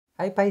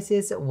Hi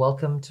Pisces,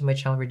 welcome to my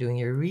channel. We're doing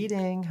your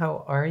reading.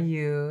 How are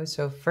you?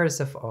 So first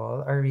of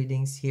all, our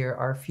readings here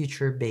are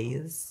future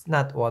based,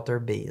 not water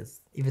based,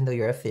 even though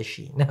you're a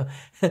fishy. No.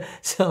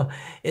 So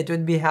it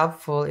would be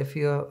helpful if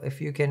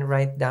you can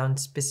write down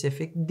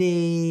specific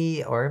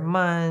day or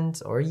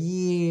months or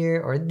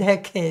year or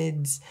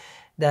decades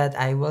that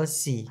I will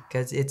see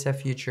because it's a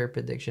future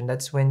prediction.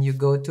 That's when you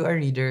go to a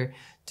reader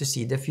to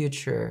see the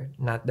future,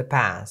 not the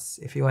past.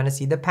 If you want to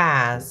see the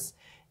past,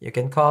 you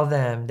can call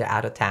them the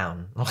out of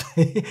town.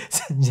 Okay,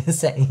 so just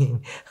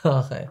saying.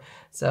 Okay,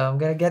 so I'm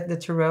gonna get the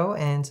tarot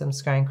and some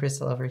scrying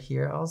crystal over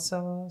here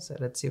also. So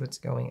let's see what's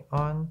going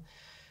on.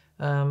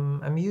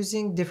 I'm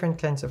using different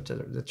kinds of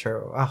the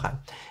tarot. Okay,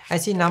 I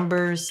see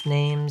numbers,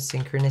 names,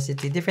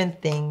 synchronicity,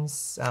 different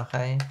things.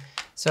 Okay,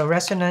 so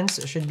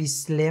resonance should be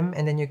slim,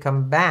 and then you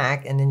come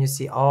back, and then you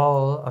see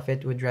all of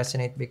it would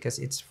resonate because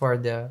it's for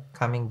the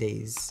coming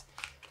days.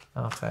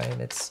 Okay,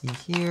 let's see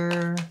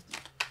here.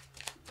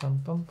 Pum,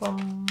 pum,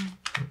 pum.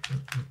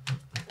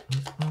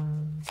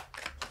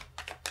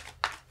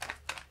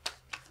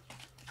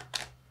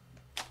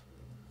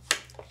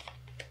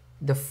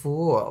 The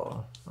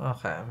Fool.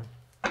 Okay.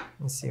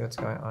 Let's see what's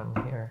going on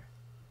here.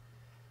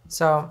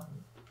 So,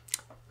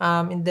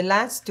 in the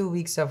last 2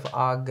 weeks of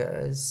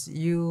August,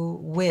 you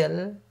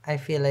will, I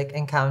feel like,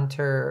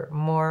 encounter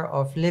more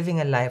of living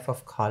a life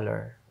of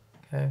color.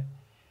 Okay.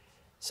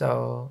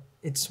 So,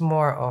 it's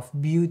more of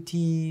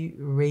beauty,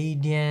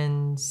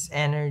 radiance,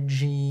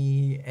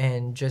 energy,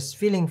 and just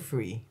feeling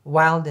free,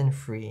 wild and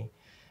free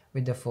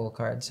with the Fool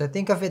card. So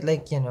think of it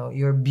like,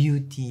 your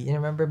beauty. You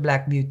remember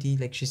Black Beauty?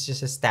 Like she's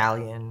just a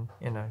stallion,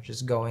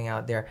 just going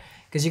out there.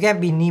 Because you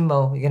can't be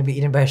Nemo, you're going to be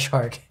eaten by a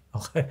shark.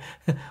 Okay.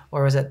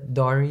 Or was that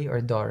Dory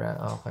or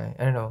Dora? Okay.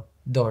 I don't know.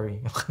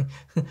 Dory. Okay.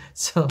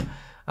 So,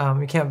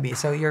 you can't be.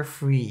 So you're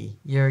free.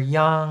 You're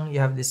young. You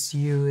have this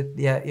youth.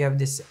 Yeah, you have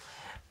this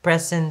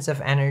presence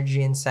of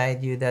energy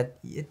inside you that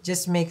it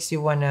just makes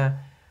you want to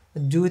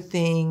do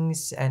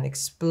things and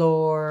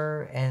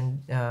explore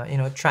and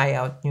try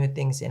out new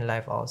things in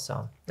life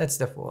also. That's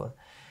the Fool.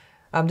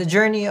 The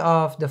journey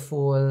of the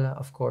Fool,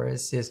 of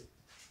course, is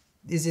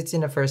it's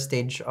in the first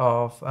stage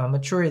of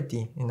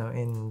maturity,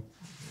 in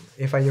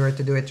if I were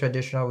to do it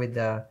traditional with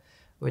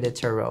the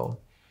tarot.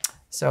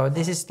 So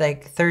this is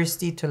like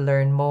thirsty to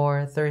learn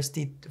more,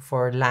 thirsty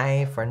for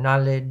life, for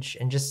knowledge,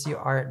 and just you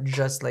are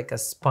just like a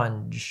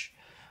sponge.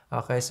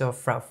 Okay, so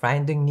from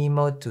Finding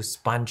Nemo to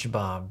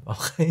SpongeBob.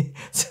 Okay,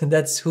 so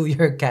that's who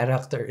your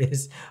character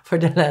is for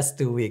the last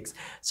 2 weeks.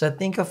 So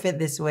think of it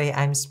this way: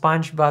 I'm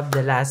SpongeBob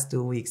the last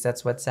 2 weeks.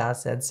 That's what Sal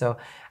said. So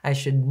I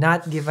should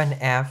not give an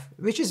F,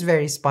 which is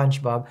very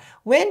SpongeBob.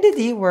 When did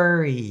he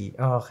worry?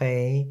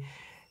 Okay,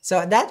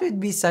 so that would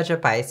be such a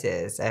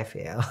Pisces, I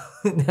feel.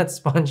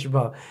 That's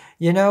SpongeBob.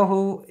 You know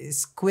who?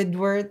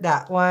 Squidward,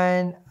 that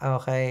one.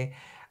 Okay.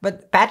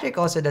 But Patrick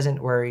also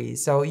doesn't worry.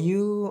 So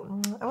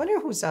I wonder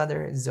who's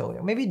other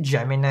zodiac. Maybe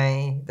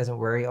Gemini doesn't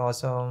worry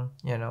also,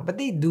 But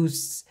they do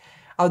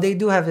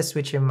have a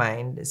switch in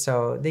mind.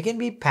 So they can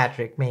be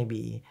Patrick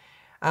maybe.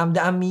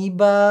 The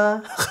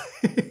amoeba.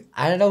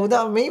 I don't know who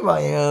the amoeba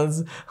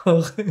is.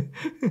 Okay.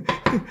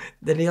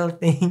 The real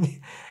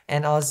thing.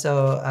 And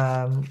also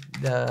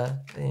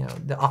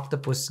the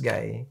octopus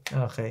guy.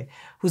 Okay.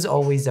 Who's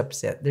always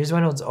upset. There's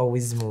one who's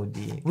always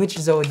moody. Which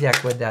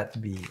zodiac would that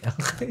be?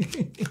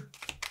 Okay.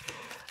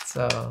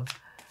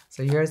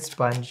 So you're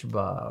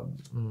SpongeBob.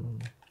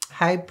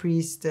 High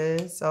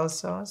Priestess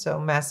also. So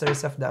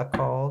Masters of the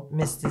Occult,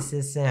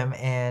 mysticism,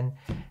 and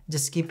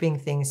just keeping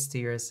things to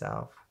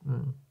yourself.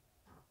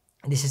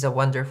 This is a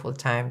wonderful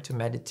time to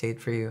meditate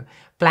for you.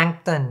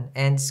 Plankton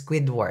and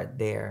Squidward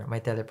there,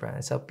 my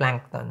teleprompter. So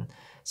Plankton.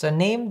 So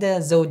name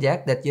the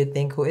zodiac that you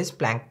think who is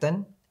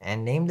Plankton,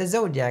 and name the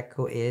zodiac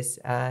who is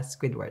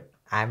Squidward.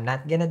 I'm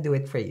not gonna do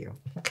it for you.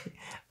 Okay.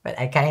 But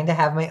I kind of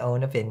have my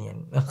own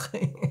opinion.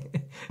 Okay.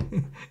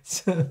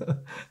 So,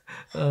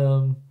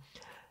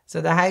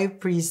 so the High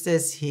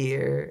Priestess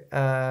here,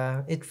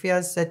 it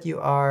feels that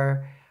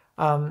you're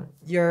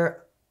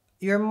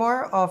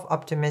more of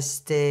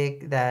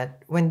optimistic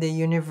that when the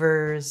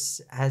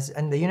universe has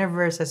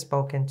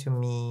spoken to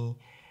me,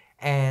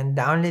 and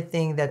the only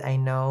thing that I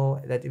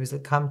know that it will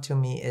come to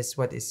me is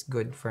what is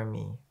good for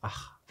me.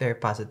 Very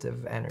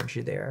positive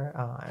energy there.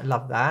 I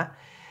love that.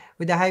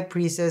 With the High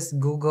Priestess,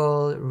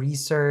 Google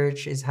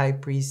research is High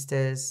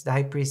Priestess. The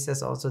High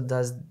Priestess also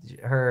does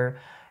her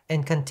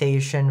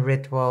incantation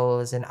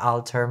rituals and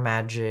altar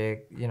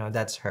magic.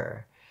 That's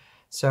her.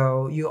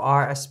 So you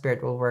are a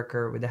spiritual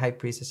worker with the High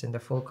Priestess and the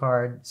Full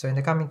card. So in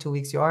the coming 2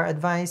 weeks, you are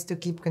advised to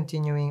keep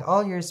continuing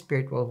all your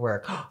spiritual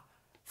work.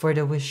 For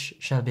the wish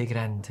shall be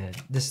granted.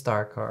 The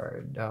Star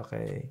card.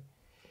 Okay.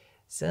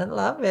 So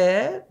love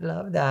it.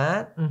 Love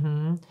that.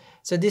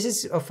 So this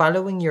is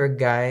following your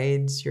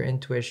guides, your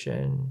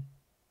intuition.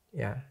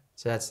 Yeah.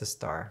 So that's the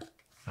Star.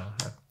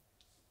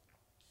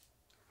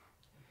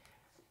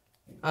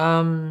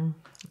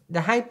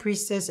 The High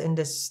Priestess and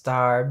the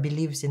Star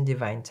believes in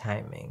divine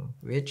timing,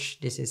 which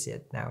this is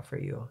it now for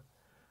you.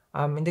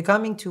 In the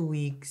coming 2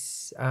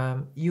 weeks,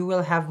 you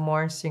will have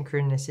more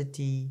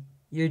synchronicity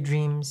your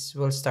dreams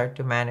will start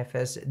to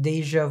manifest.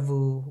 Deja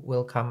vu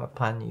will come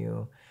upon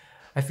you.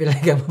 I feel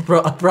like a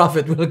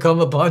prophet will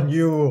come upon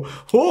you.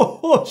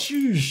 Oh,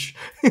 sheesh.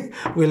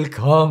 will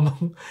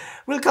come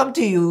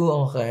to you.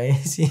 Okay.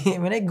 See,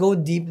 when I go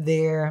deep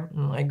there,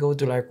 I go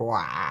to like,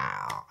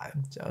 wow.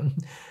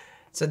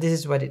 So this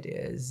is what it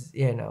is.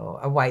 You know,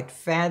 a white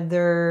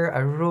feather,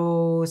 a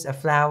rose, a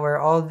flower,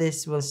 all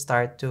this will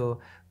start to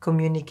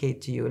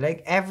communicate to you.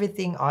 Like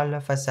everything all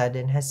of a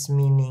sudden has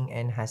meaning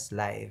and has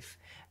life.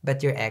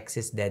 But your ex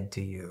is dead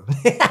to you.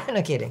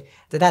 No kidding.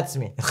 So that's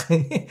me.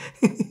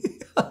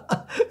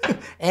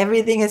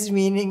 Everything has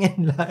meaning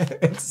in life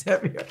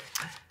except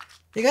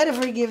you gotta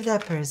forgive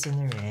that person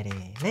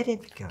already. Let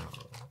it go.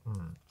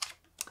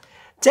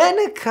 10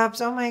 of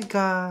Cups. Oh my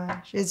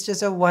gosh. It's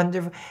just a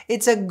wonderful.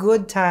 It's a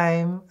good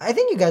time. I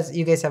think you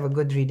guys have a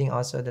good reading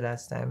also the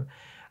last time.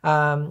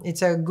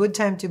 It's a good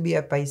time to be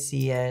a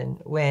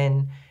Piscean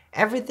when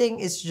everything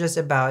is just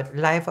about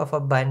life of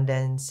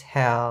abundance,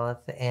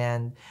 health,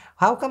 and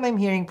how come I'm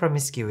hearing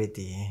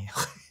promiscuity?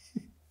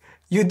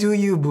 You do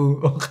you, boo.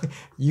 Okay.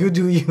 You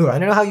do you. I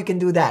don't know how you can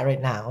do that right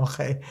now.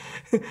 Okay.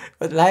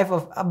 But life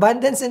of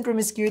abundance and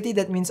promiscuity,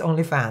 that means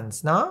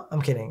OnlyFans. No?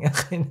 I'm kidding.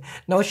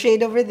 No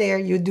shade over there.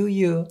 You do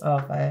you.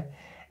 Okay.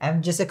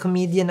 I'm just a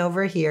comedian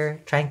over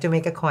here trying to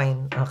make a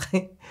coin.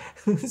 Okay.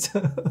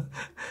 So,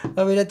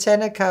 with a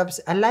 10 of Cups,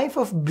 a life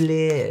of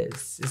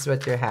bliss is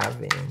what you're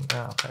having.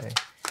 Okay.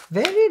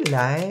 Very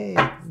light.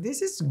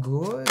 This is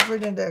good for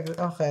the deck.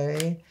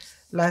 Okay.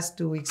 Last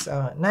 2 weeks.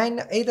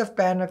 8 of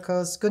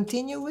Pentacles.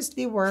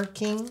 Continuously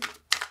working.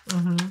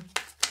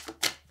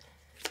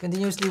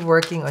 Continuously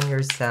working on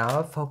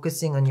yourself.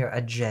 Focusing on your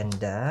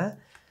agenda.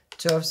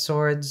 2 of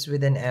Swords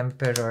with an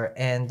Emperor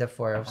and the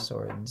 4 of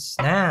Swords.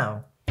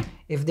 Now,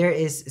 if there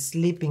is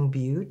Sleeping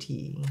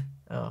Beauty.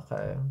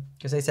 Okay.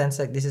 Because I sense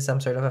like this is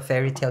some sort of a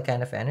fairy tale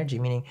kind of energy.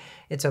 Meaning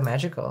it's so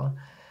magical.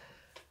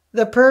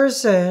 The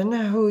person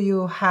who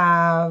you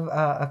have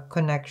a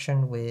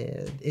connection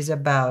with is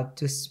about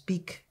to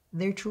speak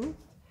their truth.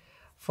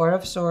 4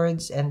 of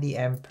Swords and the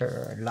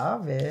Emperor.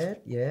 Love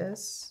it.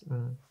 Yes.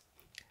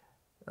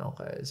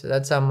 Okay. So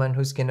that's someone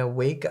who's going to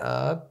wake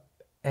up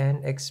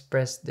and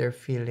express their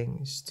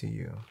feelings to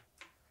you.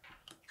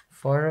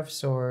 4 of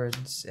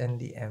Swords and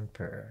the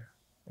Emperor.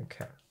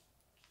 Okay.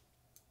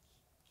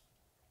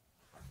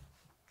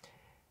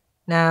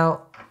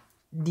 Now,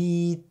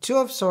 the 2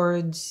 of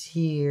Swords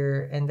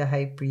here and the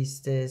High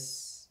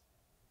Priestess,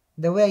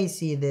 the way I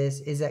see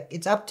this is that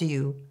it's up to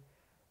you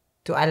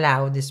to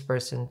allow this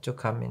person to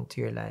come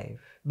into your life.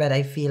 But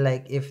I feel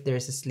like if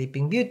there's a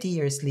Sleeping Beauty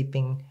or a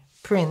Sleeping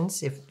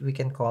Prince, if we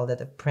can call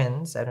that a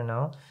prince, I don't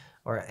know,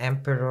 or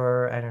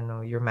Emperor, I don't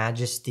know, Your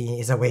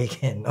Majesty is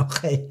awakened,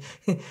 okay?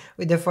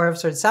 With the 4 of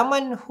Swords,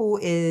 someone who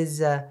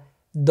is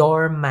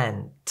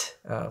dormant.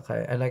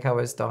 Okay, I like how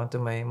I was talking to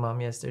my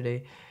mom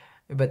yesterday.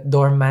 But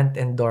dormant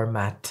and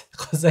doormat.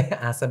 Because I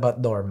asked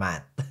about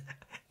doormat.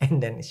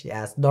 And then she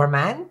asked,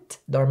 dormant?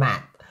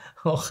 Doormat.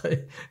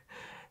 Okay.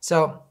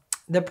 So,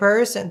 the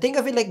person, think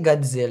of it like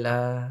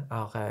Godzilla.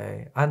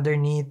 Okay.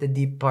 Underneath the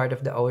deep part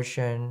of the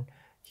ocean,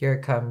 here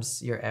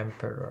comes your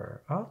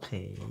Emperor.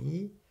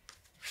 Okay.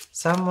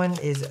 Someone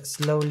is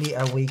slowly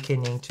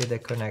awakening to the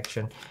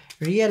connection.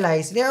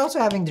 Realize they're also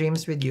having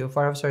dreams with you.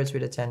 4 of Swords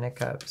with the 10 of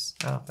Cups.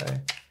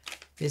 Okay.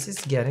 This is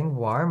getting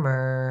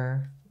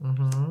warmer.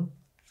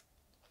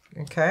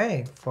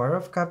 Okay, 4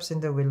 of Cups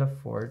and the Wheel of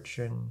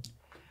Fortune.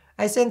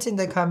 I sense in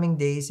the coming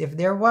days, if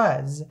there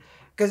was,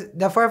 because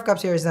the 4 of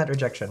Cups here is not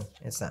rejection.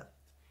 It's not.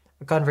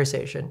 A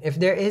conversation. If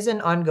there is an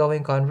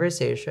ongoing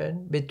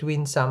conversation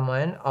between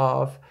someone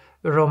of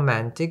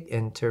romantic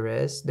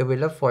interest, the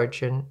Wheel of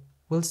Fortune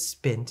will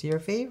spin to your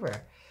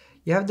favor.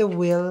 You have the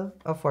Wheel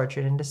of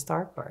Fortune in the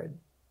Star card.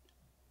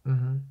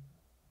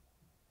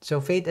 So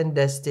fate and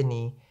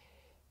destiny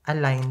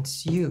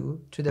aligns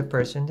you to the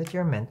person that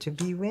you're meant to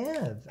be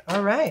with.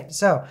 All right.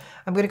 So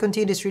I'm going to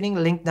continue this reading.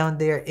 Link down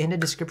there in the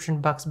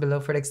description box below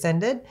for the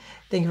extended.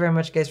 Thank you very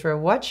much, guys, for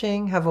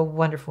watching. Have a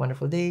wonderful,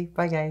 wonderful day.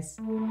 Bye, guys.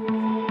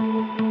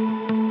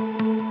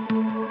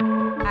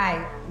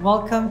 Hi.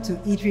 Welcome to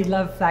Eat, Read,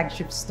 Love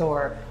Flagship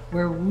Store,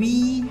 where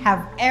we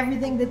have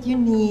everything that you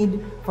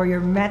need for your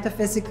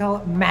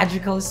metaphysical,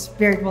 magical,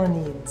 spiritual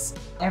needs.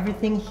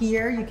 Everything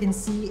here you can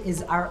see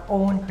is our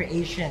own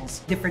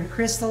creations. Different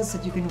crystals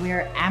that you can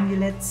wear,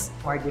 amulets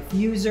or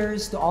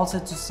diffusers, to also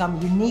to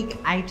some unique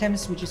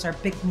items, which is our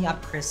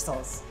pick-me-up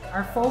crystals.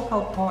 Our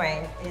focal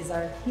point is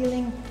our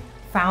healing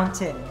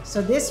fountain.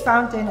 So this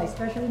fountain I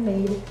specially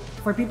made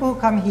for people who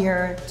come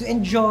here to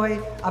enjoy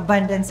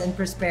abundance and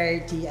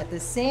prosperity, at the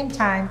same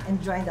time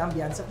enjoying the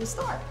ambiance of the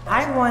store.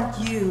 I want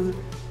you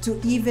to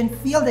even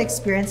feel the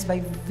experience by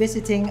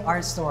visiting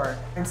our store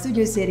in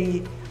Studio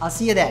City. I'll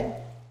see you then.